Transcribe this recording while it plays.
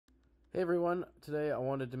Hey everyone, today I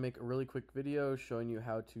wanted to make a really quick video showing you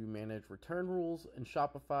how to manage return rules in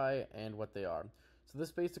Shopify and what they are. So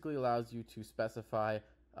this basically allows you to specify,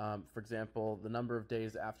 for example, the number of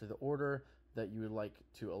days after the order that you would like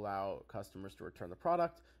to allow customers to return the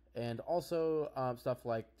product, and also stuff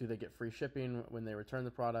like do they get free shipping when they return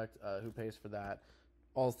the product, who pays for that,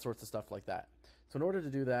 all sorts of stuff like that. So in order to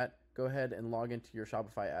do that, go ahead and log into your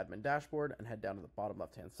Shopify admin dashboard and head down to the bottom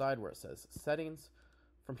left hand side where it says settings.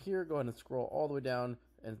 From here, go ahead and scroll all the way down,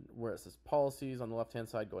 and where it says policies on the left hand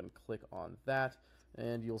side, go ahead and click on that,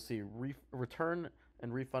 and you'll see return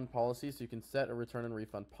and refund policy. So you can set a return and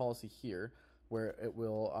refund policy here, where it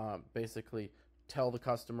will basically tell the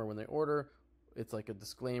customer when they order. It's like a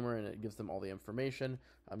disclaimer, and it gives them all the information.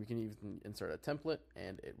 You can even insert a template,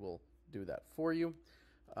 and it will do that for you.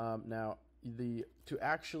 Now, to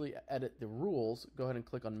actually edit the rules, go ahead and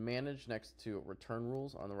click on Manage next to Return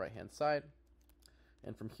Rules on the right hand side.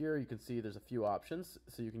 And from here, you can see there's a few options.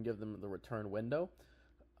 So you can give them the return window,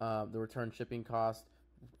 the return shipping cost,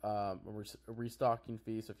 a restocking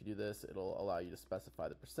fee. So if you do this, it'll allow you to specify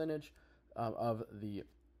the percentage of the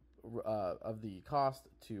cost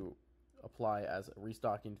to apply as a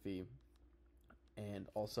restocking fee, and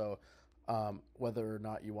also whether or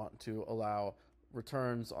not you want to allow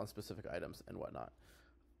returns on specific items and whatnot.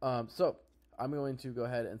 So I'm going to go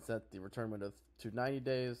ahead and set the return window to 90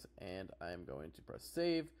 days, and I'm going to press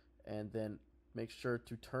save, and then make sure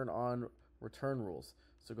to turn on return rules.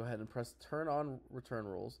 So go ahead and press turn on return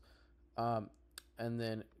rules, and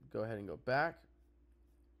then go ahead and go back,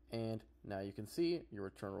 and now you can see your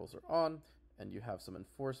return rules are on, and you have some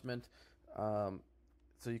enforcement.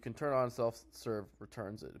 So you can turn on self-serve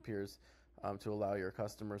returns, it appears, to allow your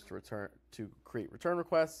customers to create return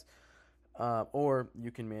requests, or you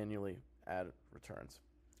can manually add returns.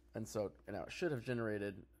 And so now it should have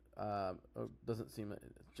generated, doesn't seem it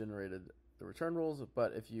generated the return rules,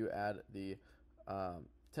 but if you add the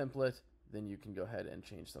template, then you can go ahead and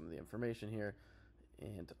change some of the information here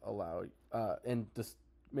and allow, and just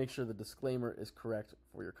make sure the disclaimer is correct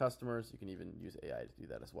for your customers. You can even use AI to do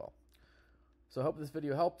that as well. So I hope this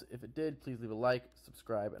video helped. If it did, please leave a like,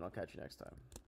 subscribe, and I'll catch you next time.